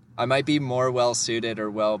I might be more well-suited or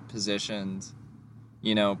well-positioned,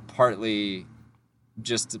 partly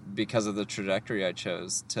just because of the trajectory I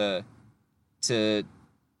chose to to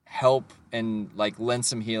help and like lend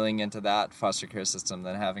some healing into that foster care system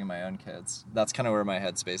than having my own kids. That's kind of where my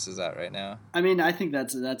headspace is at right now. I mean, I think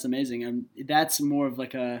that's amazing. That's more of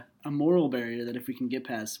like a moral barrier that if we can get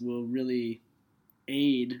past will really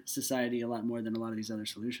aid society a lot more than a lot of these other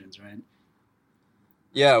solutions, right?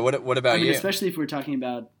 Yeah, what about you? Especially if we're talking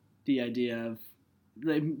about the idea of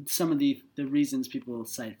like, some of the reasons people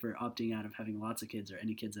cite for opting out of having lots of kids or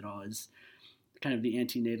any kids at all is kind of the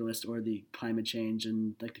anti-natalist or the climate change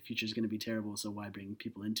and like the future is going to be terrible, so why bring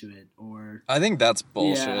people into it? Or I think that's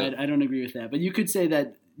bullshit. Yeah, I don't agree with that. But you could say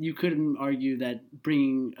that you couldn't argue that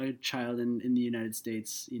bringing a child in the United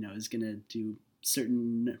States, is going to do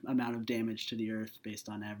certain amount of damage to the earth based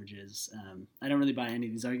on averages. I don't really buy any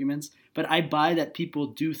of these arguments, but I buy that people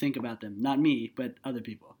do think about them. Not me, but other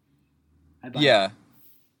people. Yeah.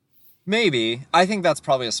 Maybe. I think that's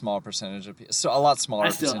probably a small percentage of people. So a lot smaller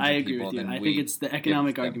percentage of people. I agree with you. I think it's the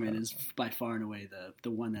economic argument them. is by far and away the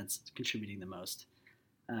one that's contributing the most.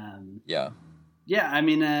 Yeah. Yeah, I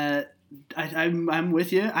mean, I'm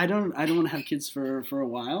with you. I don't want to have kids for a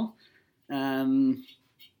while.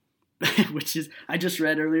 Which is, I just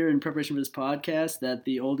read earlier in preparation for this podcast that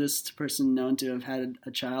the oldest person known to have had a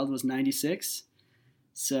child was 96.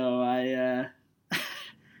 So I've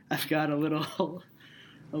got a little.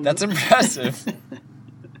 That's impressive.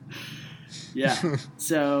 Yeah.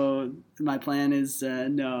 So my plan is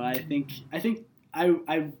no. I think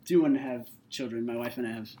I do want to have children. My wife and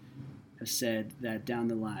I have said that down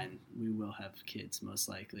the line we will have kids most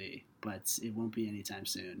likely, but it won't be anytime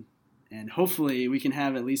soon. And hopefully we can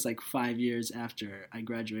have at least like 5 years after I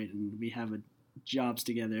graduate and we have jobs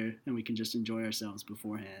together and we can just enjoy ourselves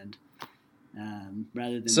beforehand,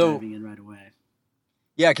 rather than diving in right away.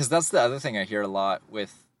 Yeah, because that's the other thing I hear a lot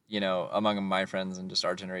with, among my friends and just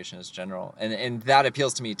our generation as general. And that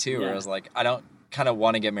appeals to me too, where I was like, I don't kind of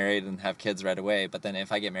want to get married and have kids right away. But then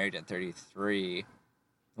if I get married at 33,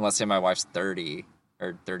 let's say my wife's 30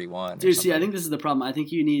 or 31. Dude, see, I think this is the problem. I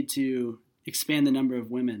think you need to expand the number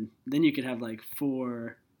of women. Then you could have like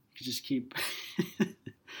 4. You could just keep.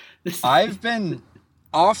 I've been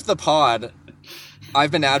off the pod.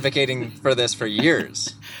 I've been advocating for this for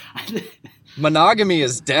years. Monogamy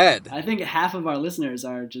is dead. I think half of our listeners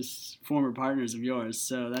are just former partners of yours,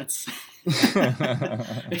 so that's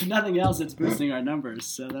if nothing else, it's boosting our numbers.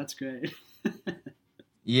 So that's great.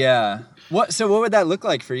 Yeah. What would that look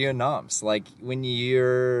like for you and Noms? Like when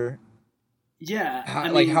you're. Yeah.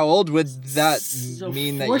 How old would that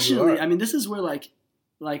mean that you are? Fortunately, I mean, this is where like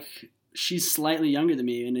she's slightly younger than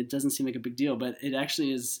me, and it doesn't seem like a big deal, but it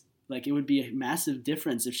actually is. Like, it would be a massive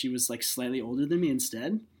difference if she was like slightly older than me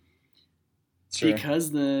instead. Sure.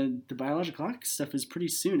 Because the biological clock stuff is pretty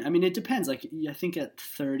soon. I mean, it depends. Like, I think at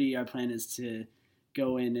 30, our plan is to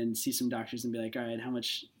go in and see some doctors and be like, all right,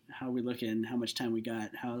 how are we looking? How much time we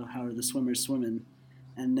got? How are the swimmers swimming?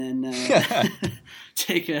 And then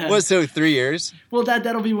take a. What? So 3 years? Well,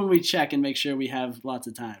 that'll be when we check and make sure we have lots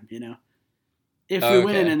of time. If we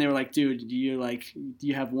went in and they were like, dude, you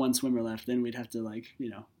have 1 swimmer left, then we'd have to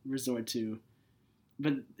resort to.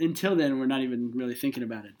 But until then, we're not even really thinking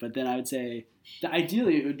about it. But then I would say,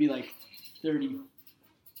 ideally, it would be like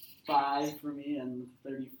 35 for me and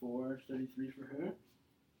 34, 33 for her.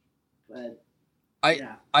 But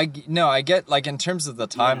I get, like, in terms of the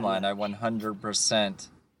timeline, I 100%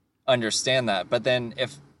 understand that. But then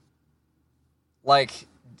if, like,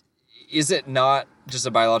 is it not just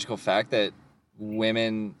a biological fact that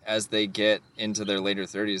women, as they get into their later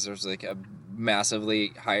 30s, there's like a massively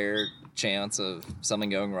higher chance of something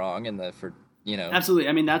going wrong Absolutely.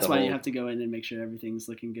 I mean, that's why you have to go in and make sure everything's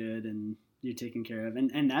looking good and you're taken care of.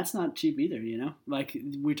 And that's not cheap either, Like,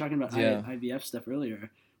 we were talking about IVF stuff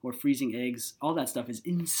earlier, or freezing eggs. All that stuff is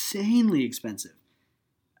insanely expensive.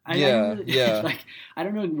 I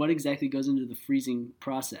don't know what exactly goes into the freezing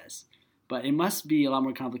process, but it must be a lot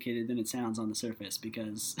more complicated than it sounds on the surface,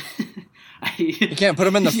 because you can't put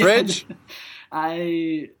them in the fridge?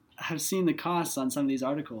 I have seen the costs on some of these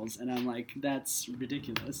articles, and I'm like, that's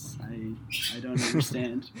ridiculous. I don't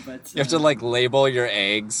understand. But you have to label your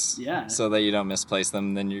eggs, so that you don't misplace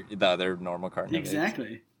them. Then the other normal carton.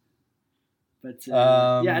 Exactly. But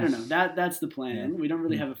I don't know. That's the plan. Yeah. We don't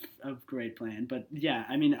really have a great plan, but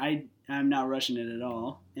I mean, I'm not rushing it at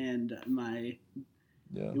all, and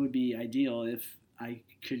it would be ideal if I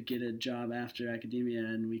could get a job after academia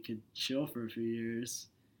and we could chill for a few years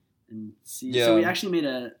and see. Yeah. So we actually made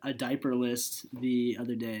a diaper list the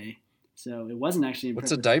other day. So it wasn't actually.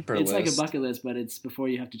 What's a diaper list? It's like a bucket list, but it's before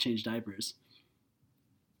you have to change diapers.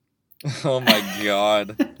 Oh my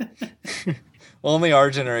God. Only our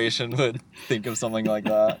generation would think of something like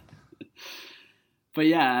that. But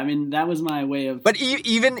yeah, I mean, that was my way of. But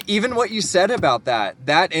even what you said about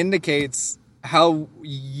that indicates how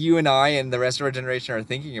you and I and the rest of our generation are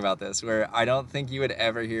thinking about this. Where I don't think you would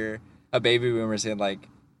ever hear a baby boomer saying like,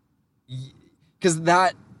 because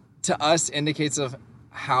that to us indicates of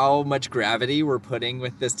how much gravity we're putting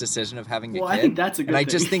with this decision of having a kid. I think that's a good and I thing.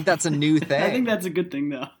 just think that's a new thing. I think that's a good thing,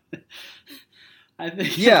 though. I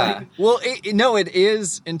think. Yeah. Well, it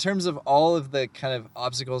is in terms of all of the kind of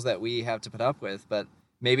obstacles that we have to put up with, but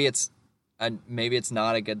maybe it's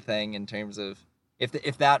not a good thing in terms of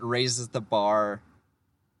if that raises the bar,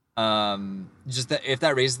 if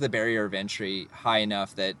that raises the barrier of entry high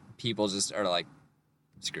enough that people just are like,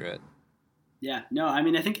 screw it. Yeah, no, I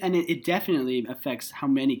mean, I think, and it definitely affects how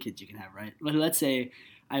many kids you can have, right? Let's say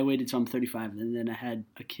I waited till I'm 35 and then I had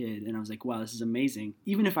a kid and I was like, wow, this is amazing.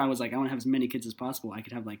 Even if I was like, I want to have as many kids as possible, I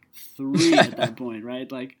could have like 3 at that point,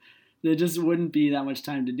 right? Like, there just wouldn't be that much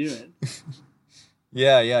time to do it.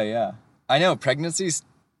 Yeah. I know, pregnancies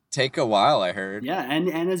take a while, I heard. Yeah, and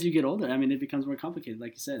as you get older, I mean, it becomes more complicated.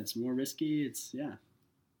 Like you said, it's more risky.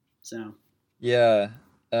 So. Yeah.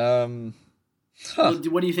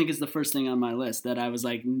 What do you think is the first thing on my list that I was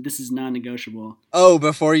like, this is non-negotiable? Oh,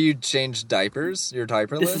 before you changed diapers, your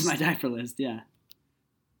diaper list? This is my diaper list, yeah.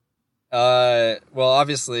 Well,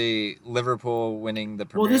 obviously Liverpool winning the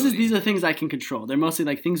Premier League. These are things I can control. They're mostly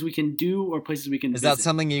like things we can do or places we can visit. Is that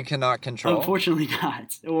something you cannot control? Unfortunately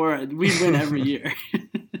not. Or we win every year.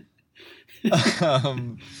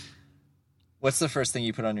 What's the first thing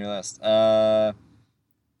you put on your list?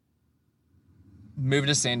 Move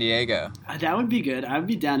to San Diego. That would be good. I would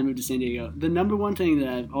be down to move to San Diego. The number one thing that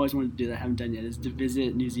I've always wanted to do that I haven't done yet is to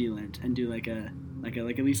visit New Zealand and do like at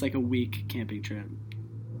least like a week camping trip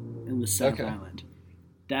in the South Island.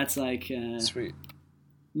 That's like sweet.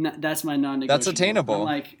 That's my non-negotiable. That's attainable. I'm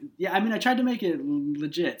like, yeah, I mean, I tried to make it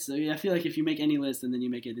legit. So I feel like if you make any list and then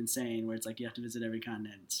you make it insane, where it's like you have to visit every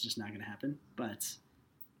continent, it's just not going to happen. But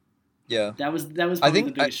yeah, that was probably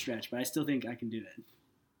the biggest stretch. But I still think I can do it.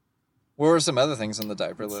 What were some other things on the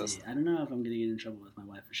diaper list? I don't know if I'm going to get in trouble with my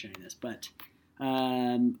wife for sharing this, but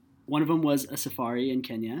one of them was a safari in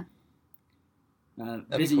Kenya.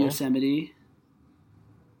 Visit cool. Yosemite.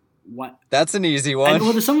 What? That's an easy one.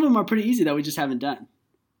 Well, some of them are pretty easy that we just haven't done.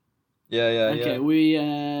 Yeah. Okay, we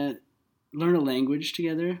learn a language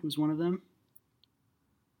together was one of them.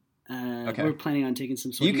 We're planning on taking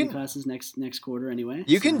some swimming classes next quarter anyway.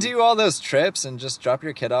 You can do all those trips and just drop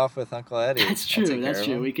your kid off with Uncle Eddie. That's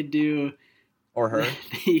true. We could do or her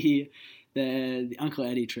the Uncle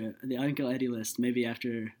Eddie trip, the Uncle Eddie list. Maybe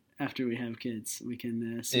after we have kids, we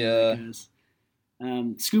can see how it goes.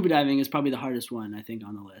 Scuba diving is probably the hardest one, I think,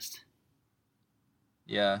 on the list.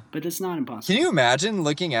 Yeah, but it's not impossible. Can you imagine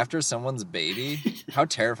looking after someone's baby? How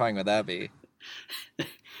terrifying would that be?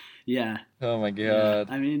 Yeah. Oh my god. Yeah.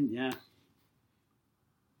 I mean, yeah.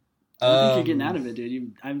 I don't think you're getting out of it,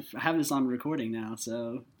 dude. I have this on recording now,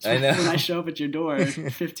 so I know. When I show up at your door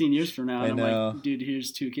 15 years from now, and I'm like, dude,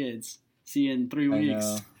 here's 2 kids. See you in 3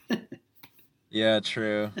 weeks. Yeah,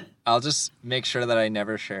 true. I'll just make sure that I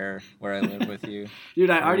never share where I live with you. Dude,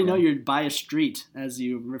 I already know you're by a street, as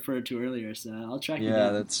you referred to earlier, so I'll track you down. Yeah,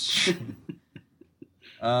 that's true.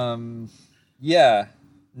 Yeah.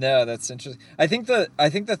 No, that's interesting. I think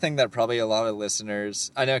the thing that probably a lot of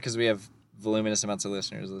listeners, I know because we have voluminous amounts of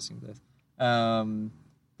listeners listening to this,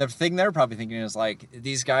 the thing they're probably thinking is like,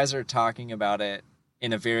 these guys are talking about it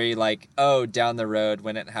in a very like, oh, down the road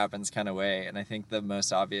when it happens kind of way. And I think the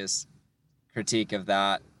most obvious critique of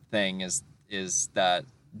that thing is that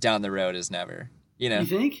down the road is never, you know, you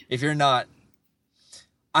think? If you're not,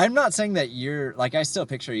 I'm not saying that you're like, I still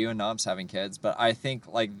picture you and Noms having kids, but I think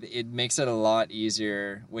like it makes it a lot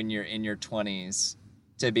easier when you're in your 20s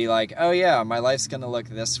to be like, oh yeah, my life's going to look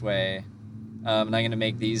this way. And I'm going to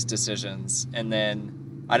make these decisions. And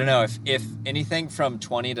then I don't know if anything from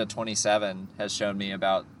 20 to 27 has shown me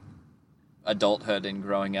about adulthood and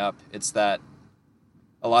growing up, it's that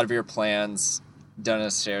a lot of your plans don't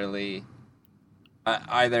necessarily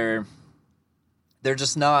either, they're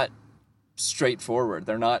just not straightforward.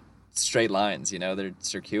 They're not straight lines, you know, they're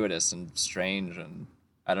circuitous and strange, and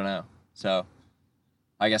I don't know. So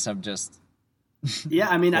I guess I'm just yeah,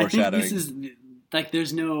 I mean, I think this is like,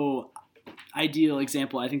 there's no ideal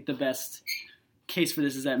example. I think the best case for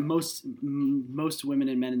this is that most women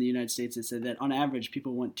and men in the United States have said that on average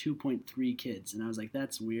people want 2.3 kids, and I was like,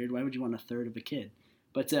 that's weird. Why would you want a third of a kid?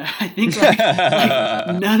 But I think like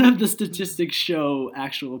none of the statistics show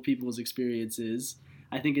actual people's experiences.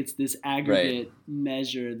 I think it's this aggregate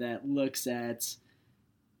measure that looks at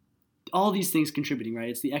all these things contributing, right?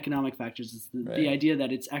 It's the economic factors. It's the idea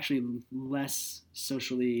that it's actually less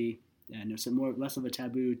socially yeah, no, so less of a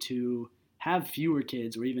taboo to have fewer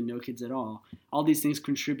kids or even no kids at all. All these things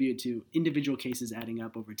contribute to individual cases adding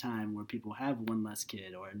up over time where people have one less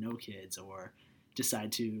kid or no kids or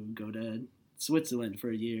decide to go to Switzerland for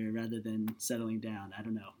a year rather than settling down. I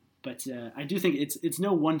don't know. But I do think it's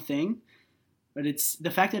no one thing, but it's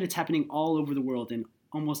the fact that it's happening all over the world in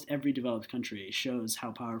almost every developed country shows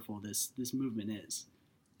how powerful this movement is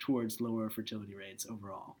towards lower fertility rates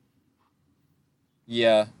overall.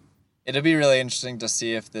 Yeah. It'll be really interesting to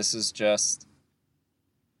see if this is just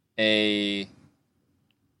a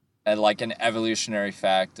like an evolutionary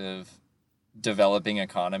fact of developing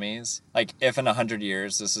economies. Like if in 100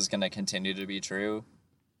 years this is going to continue to be true,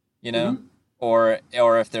 you know, mm-hmm. or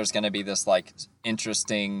if there's going to be this like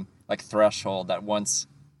interesting like threshold that once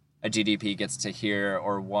a GDP gets to here,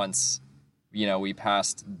 or once, you know, we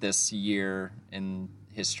passed this year in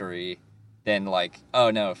history, then like,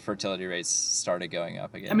 oh no, fertility rates started going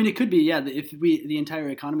up again. I mean, it could be, yeah. If the entire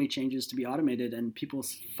economy changes to be automated and people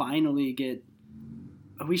finally get,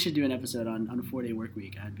 we should do an episode on a 4-day work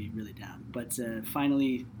week. I'd be really down. But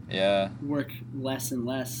finally, work less and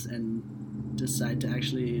less and decide to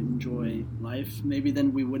actually enjoy life. Maybe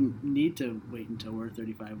then we wouldn't need to wait until we're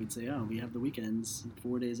 35. We'd say, oh, we have the weekends,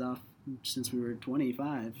 4 days off since we were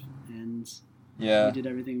 25, and we did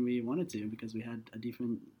everything we wanted to because we had a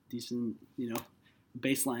decent, you know,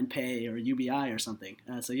 baseline pay or UBI or something.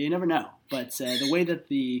 So you never know. But the way that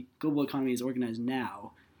the global economy is organized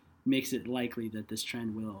now makes it likely that this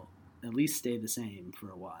trend will at least stay the same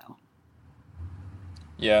for a while.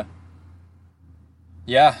 Yeah.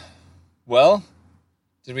 Yeah. Well,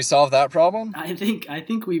 did we solve that problem? I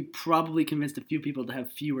think we probably convinced a few people to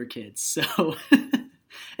have fewer kids. So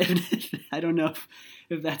I don't know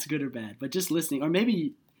if that's good or bad, but just listening, or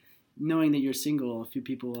maybe knowing that you're single, a few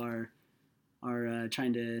people are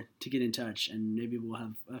trying to get in touch, and maybe we'll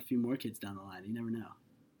have a few more kids down the line. You never know.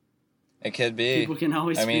 It could be. People can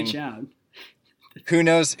always reach out. Who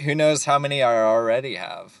knows how many I already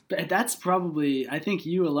have? But that's probably, I think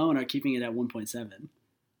you alone are keeping it at 1.7.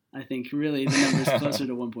 I think really the number's closer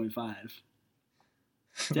to 1.5.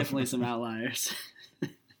 Definitely some outliers.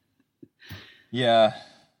 Yeah.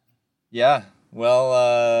 Yeah.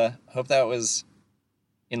 Well, hope that was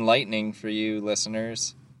enlightening for you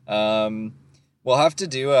listeners. We'll have to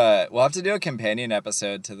do a companion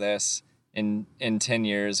episode to this in 10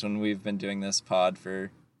 years when we've been doing this pod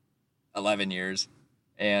for 11 years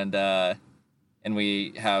and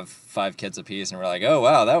we have 5 kids apiece and we're like, oh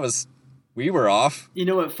wow, we were off. You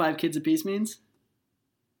know what 5 kids apiece means?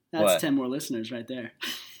 That's what? 10 more listeners right there.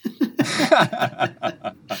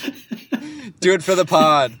 Do it for the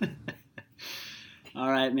pod. All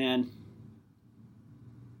right, man.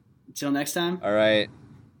 Until next time. All right.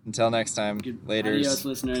 Until next time. Laters. Adios,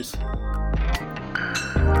 listeners.